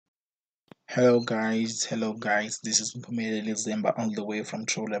Hello guys, this is Mpumele Zimba all the way from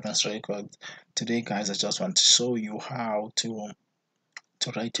True Levels Records. Today guys, I just want to show you how to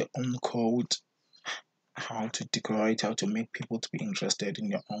write your own code, how to decorate, how to make people to be interested in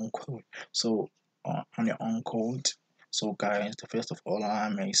your own code. So on your own code. So guys, first of all I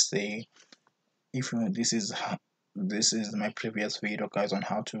may say, if you this is my previous video guys on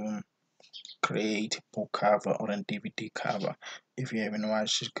how to create book cover or a DVD cover. If you haven't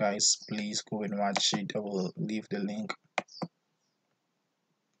watched it guys, please go and watch it. I will leave the link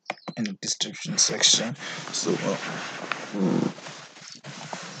in the description section. So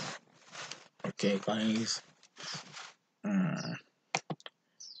okay guys, um,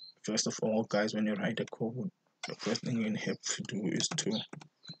 first of all guys, when you write a code, the first thing you have to do is to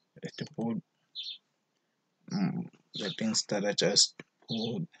put the things that I just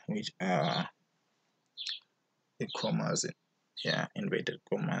put, which are the commas, yeah, inverted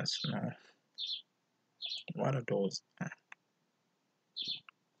commas. No, what are those?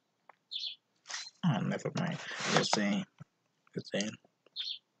 Never mind. Just saying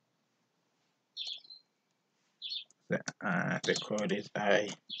the code is I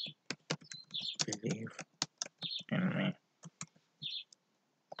believe in me.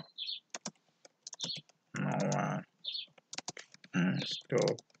 No one can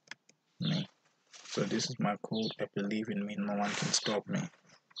stop me. So this is my code. I believe in me. No one can stop me.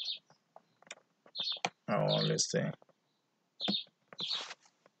 Oh, let's say,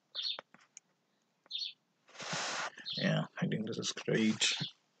 yeah, I think this is great.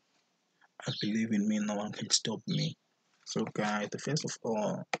 I believe in me. No one can stop me. So guys, the first of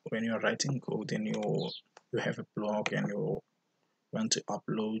all, when you're writing code and you have a blog and you want to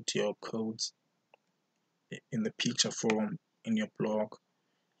upload your codes in the picture form in your blog,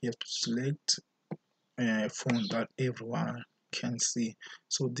 you have to select a font that everyone can see.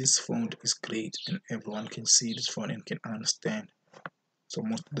 So this font is great and everyone can see this font and can understand. So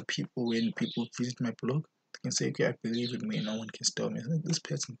most of the people, when people visit my blog, they can say, okay, I believe in me, no one can stop me. This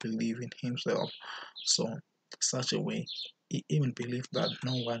person believes in himself. So such a way, he even believes that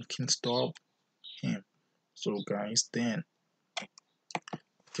no one can stop him. So guys, then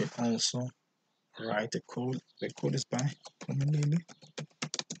you can also write a code. The code is by Pumelele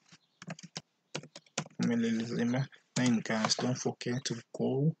Zimba. Then guys, don't forget to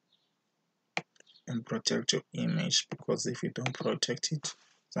go and protect your image, because if you don't protect it,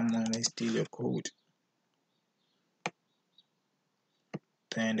 someone may steal your code.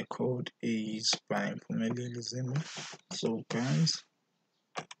 Then the code is by Mpumele Zimba. So guys,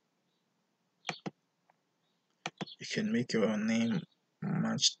 you can make your name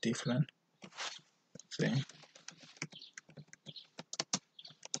much different. See,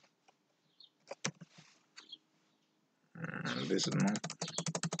 this is not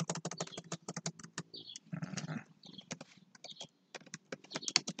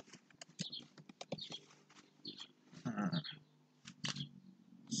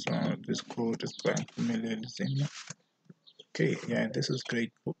so this code is by Mpumele Zimba. Okay, yeah, this is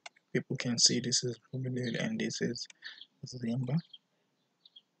great. People can see this is Mpumele and this is Zimba.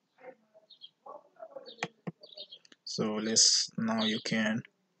 So now you can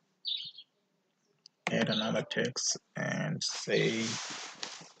add another text and say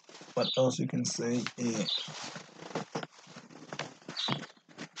what else you can say.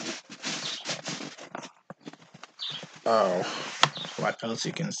 Oh, what else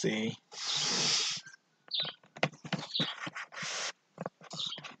you can say?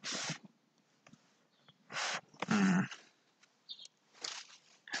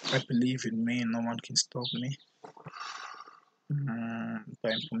 I believe in me, no one can stop me.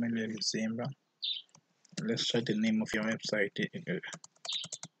 By Mpumele Zimba. Let's try the name of your website.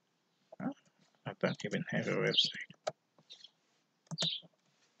 I don't even have a website.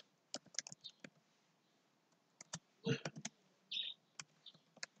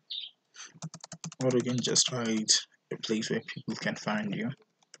 Or you can just write a place where people can find you.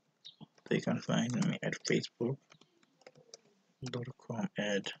 They can find me at facebook.com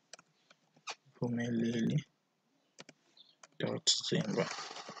at Mpumele.Zimba.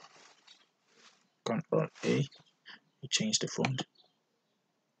 Control A, you change the font.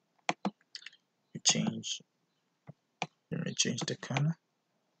 You may change the color.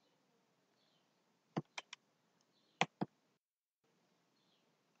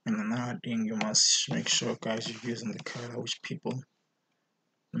 And another thing, you must make sure guys you're using the color which people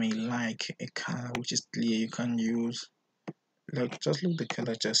may like, a color which is clear. You can use, like, just look the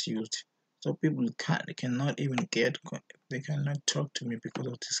color just used. So people cannot even they cannot talk to me because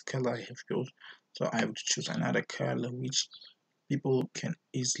of this color I have used. So I have to choose another color which people can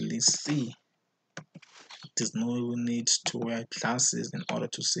easily see. There's no need to wear glasses in order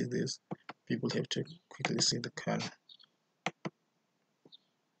to see this. People have to quickly see the color.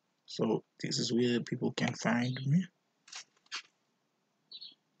 So this is where people can find me.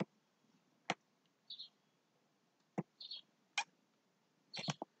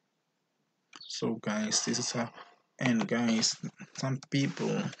 So guys, this is how. And guys, some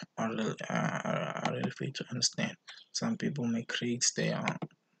people are really free to understand. Some people may create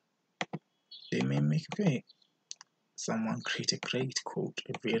they may make someone create a great code,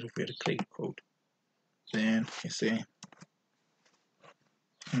 a very great code. Then you say,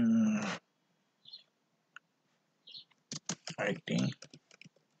 I think,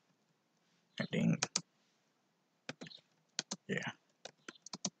 yeah,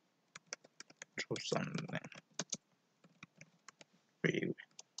 drop something. Wait.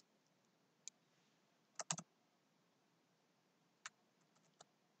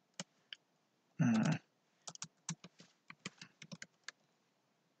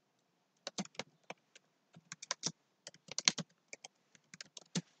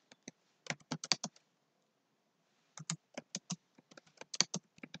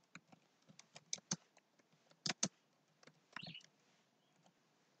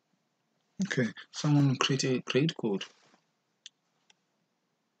 Okay, someone will create a great code.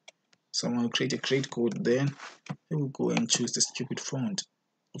 Someone will create a great code, then they will go and choose the stupid font,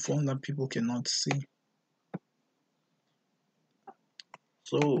 a font that people cannot see.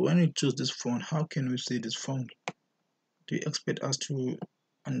 So when we choose this font, how can we see this font? Do you expect us to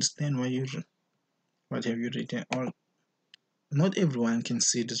understand what have you written? Or not everyone can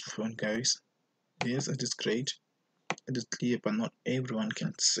see this font, guys. Yes, it is great, it is clear, but not everyone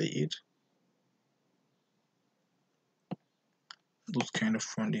can see it. Those kind of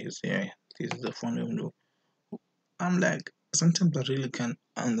font is, yeah, this is the font we do. I'm like, sometimes I really can't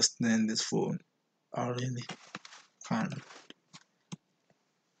understand this font. I really can't.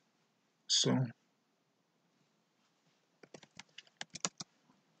 So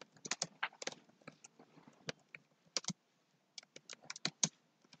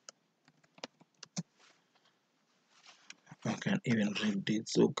I can even read it.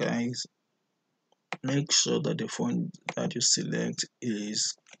 So guys, make sure that the font that you select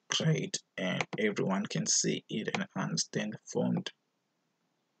is great and everyone can see it and understand the font.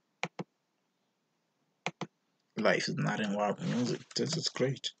 Life is not in without music. This is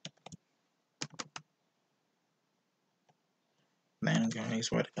great. Then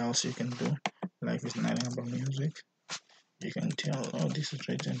guys, what else you can do? Life is not about music. You can tell, oh, this is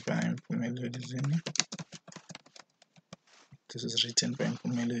written by Mpumelo Lizini. This is written by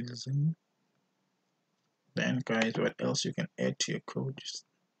Mpumelo Lizini. Then guys, what else you can add to your code?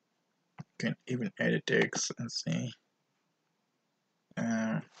 You can even add a text and say,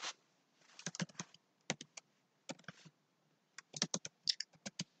 you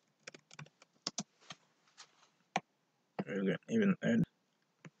can even add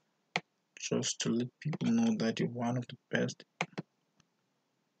just to let people know that you're one of the best.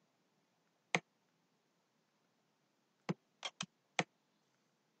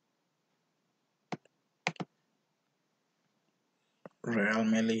 Real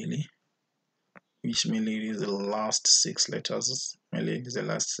Melili, which Melili is the last 6 letters. Melili is the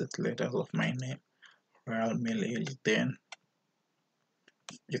last 6 letters of my name. Real Melili. Then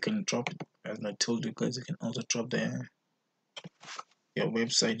you can drop it, as I told you guys. You can also drop your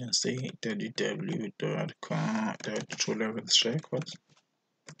website and say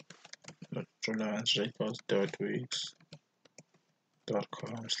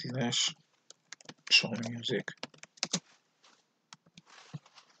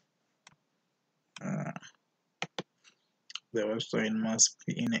The website must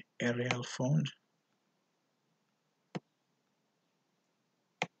be in an Arial font.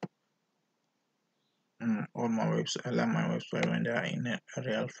 All my websites, I like my website when they are in a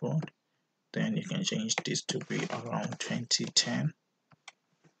Arial font. Then you can change this to be around 2010.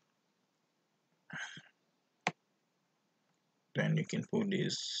 Then you can put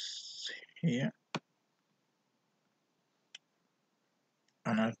this here.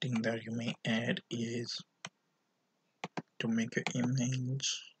 Another thing that you may add is to make your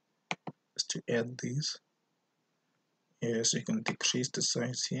image, is to add this. Yes, you can decrease the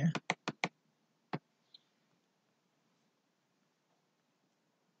size here.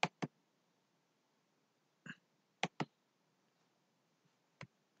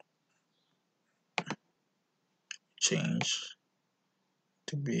 Change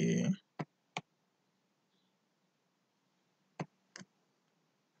to be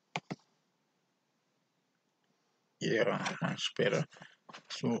much better.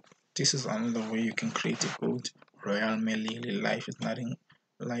 So this is another way you can create a code. Royal Melili, life is nothing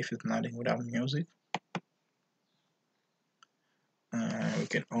without music. We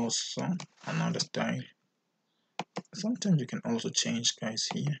can also another style. Sometimes you can also change, guys,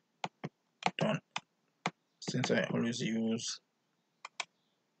 here. Don't since I always use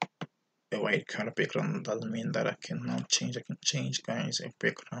a white color background, doesn't mean that I cannot change. I can change, guys, a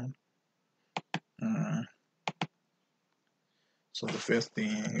background. So the first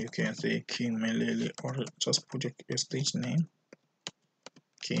thing you can say King Melili, or just put your stage name,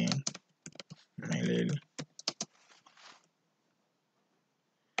 King Melili.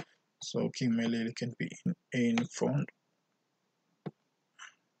 So King Melili can be in any font.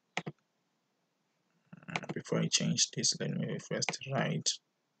 Before I change this, let me first write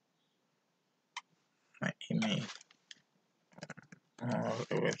my email or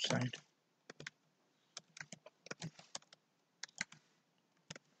a website.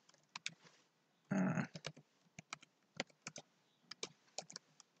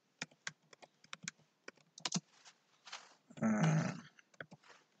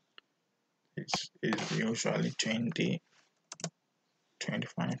 It's usually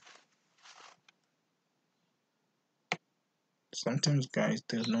 2025. Sometimes, guys,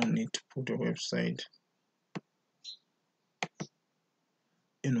 there's no need to put a website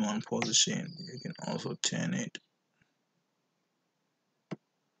in one position. You can also turn it,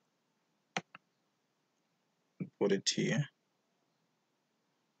 put it here.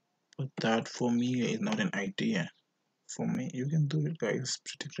 But that for me is not an idea. For me, you can do it, guys, it's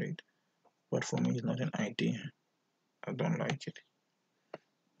pretty great. But for me, it's not an idea. I don't like it.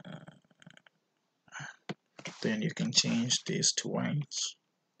 Then you can change this to white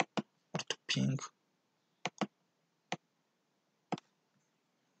or to pink.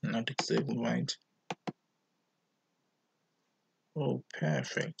 Not exactly white. Oh,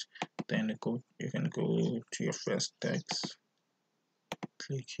 perfect. Then you can go to your first text.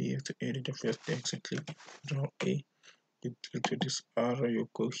 Click here to edit the first text. You click draw A. You click to this arrow. You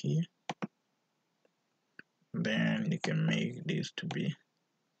go here. Then you can make this to be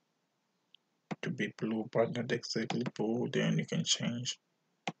blue, but not exactly blue. Then you can change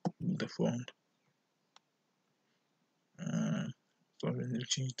the font. So when you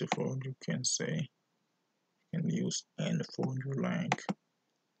change the font, you can say you can use any font you like.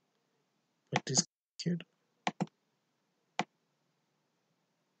 But this cute.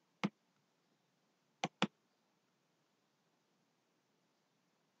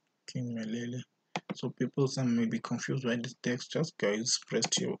 King Melili. So people some may be confused by this text. Just guys press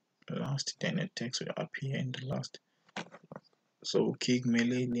your last, then the text will appear in the last. So King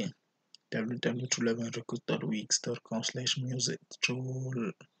Melili, www.truelevenrecords.wix.com/music.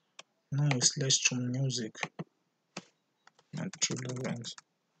 No, /true music, not Trueleven.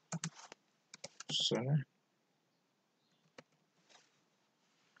 Sorry,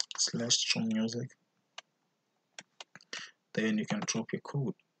 /true music. Then you can drop your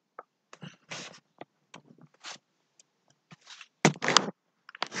code.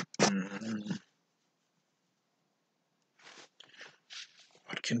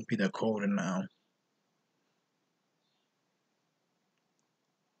 What can be the code now?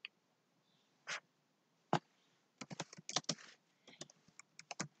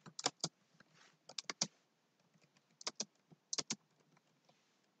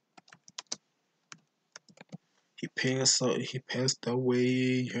 He passed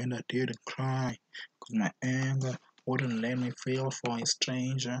away, and I didn't cry, 'cause my anger wouldn't let me feel for a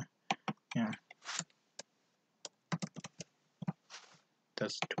stranger. Yeah,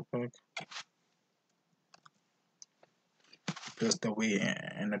 that's Tupac. He passed away,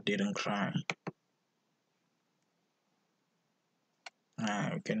 and I didn't cry.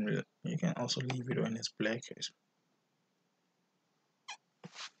 You can also leave it when it's black.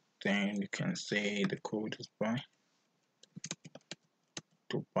 Then you can say the code is by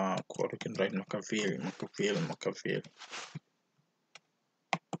Tupac, or you can write Machiavelli. You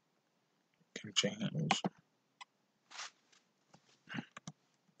can change.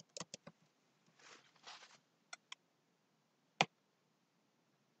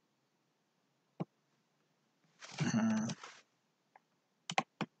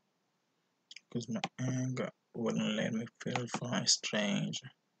 Because my anger wouldn't let me feel for a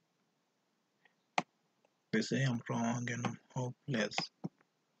stranger. They say I'm wrong and I'm hopeless.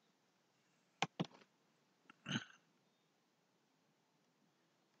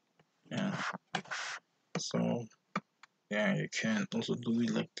 Yeah. So yeah, you can also do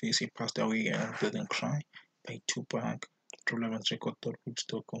it like this. He passed away and I didn't cry by Tupac.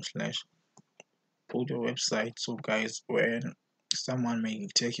 truelevenrecord.wix.com/. Put your website. So guys, when Someone may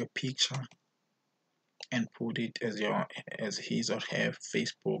take your picture and put it as his or her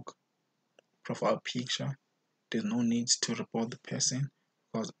Facebook profile picture. There's no need to report the person,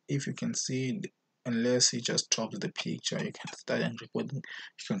 because if you can see it, unless he just drops the picture, you can start and reporting.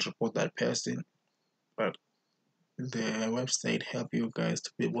 You can report that person, but the website help you guys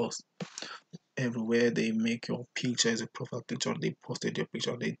to be able, everywhere they make your picture as a profile picture, they posted your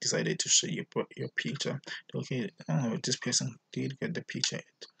picture, they decided to show your picture. Okay, oh, this person did get the picture.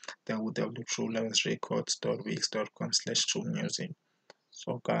 www.truelevelsrecords.wix.com/true music.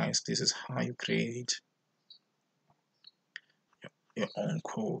 So guys, this is how you create your own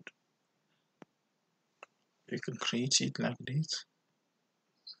code. You can create it like this.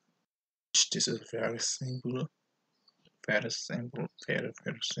 This is very simple, very simple, very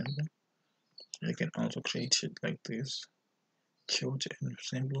simple. You can also create it like this, cute and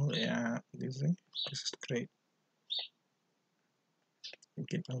simple. Yeah, this is great. You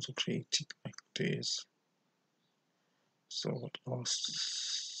can also create it like this. So what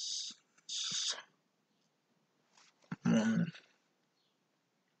else?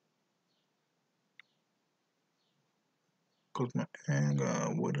 Cause my anger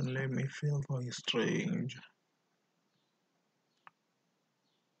wouldn't let me feel very strange.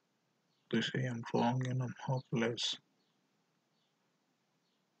 They say I'm wrong and I'm hopeless.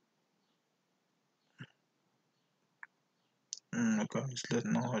 Guys, let's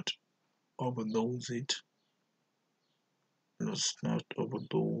not overdose it. Let's not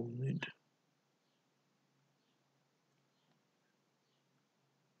overdose it.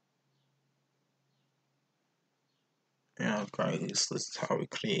 Yeah, guys, that's how we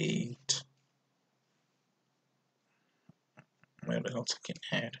create. What else I can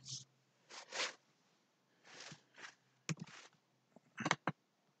add?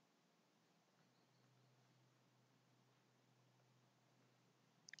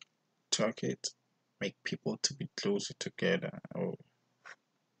 Target, make people to be closer together. Oh,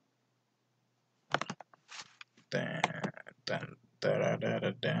 damn, damn, da da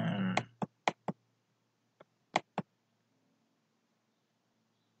da da.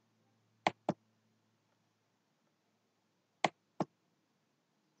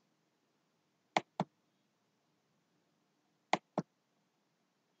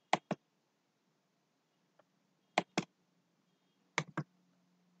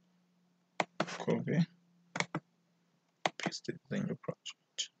 Copy, paste it in your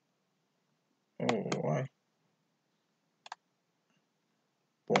project. Oh, why?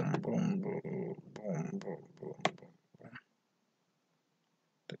 Boom, boom, boom, boom, boom, boom, boom.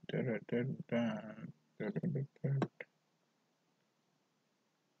 Da, da, da, da, da, da, da, da.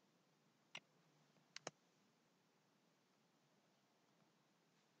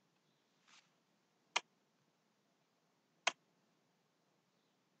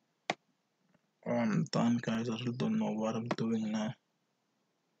 Oh, I'm done, guys. I really don't know what I'm doing now.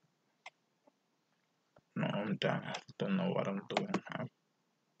 No, I'm done. I don't know what I'm doing now.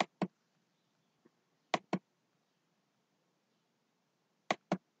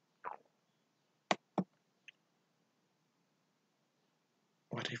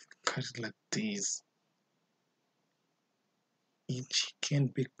 What if we cut it like this? It can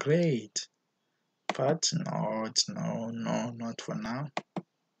be great, but no, it's no, not for now.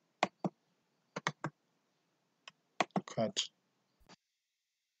 Cut.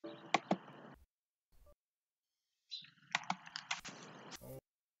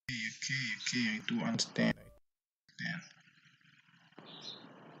 Okay, I do understand. Yeah.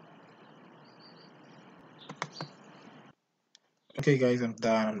 Okay, guys, I'm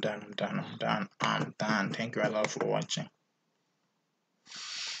done. Thank you a lot for watching.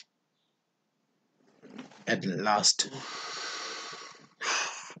 At last,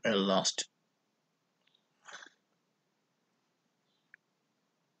 at last.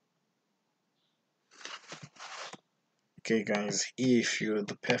 Okay, guys, if you're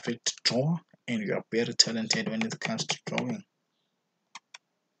the perfect drawer and you are very talented when it comes to drawing,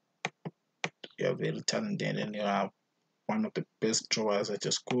 you are very talented and you are one of the best drawers at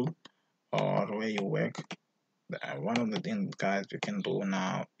your school or where you work, one of the things, guys, you can do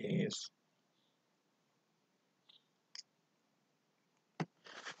now is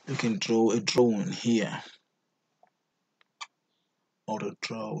you can draw a drone here or a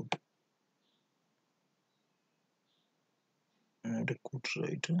drone. Not a good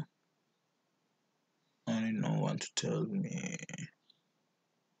writer. I don't know what to tell me.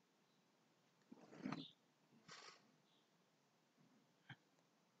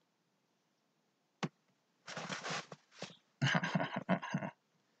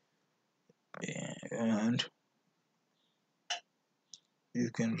 Yeah, and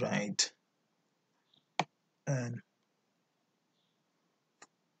you can write from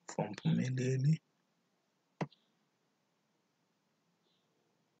Pumeleli.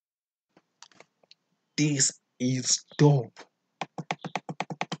 This is dope.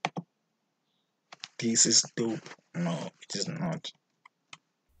 This is dope. No, it is not.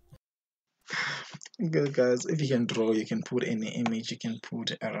 Okay, guys, if you can draw, you can put any image you can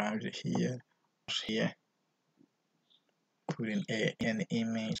put around here. Put in an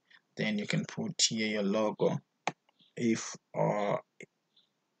image, then you can put here your logo. If my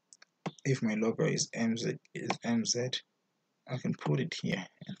logo is MZ, I can put it here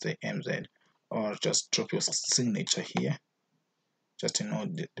and say MZ, or just drop your signature here, just to know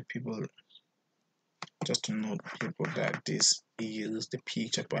the people, that this is the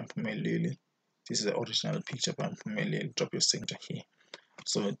picture by Pumeleli. This is the original picture by Pumeleli. Drop your signature here.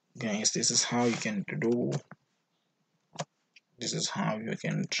 So guys, this is how you can do. This is how you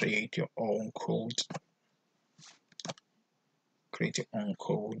can create your own code. Create your own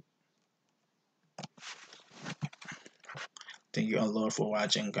code. Thank you a lot for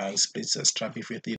watching, guys. Please subscribe if you did.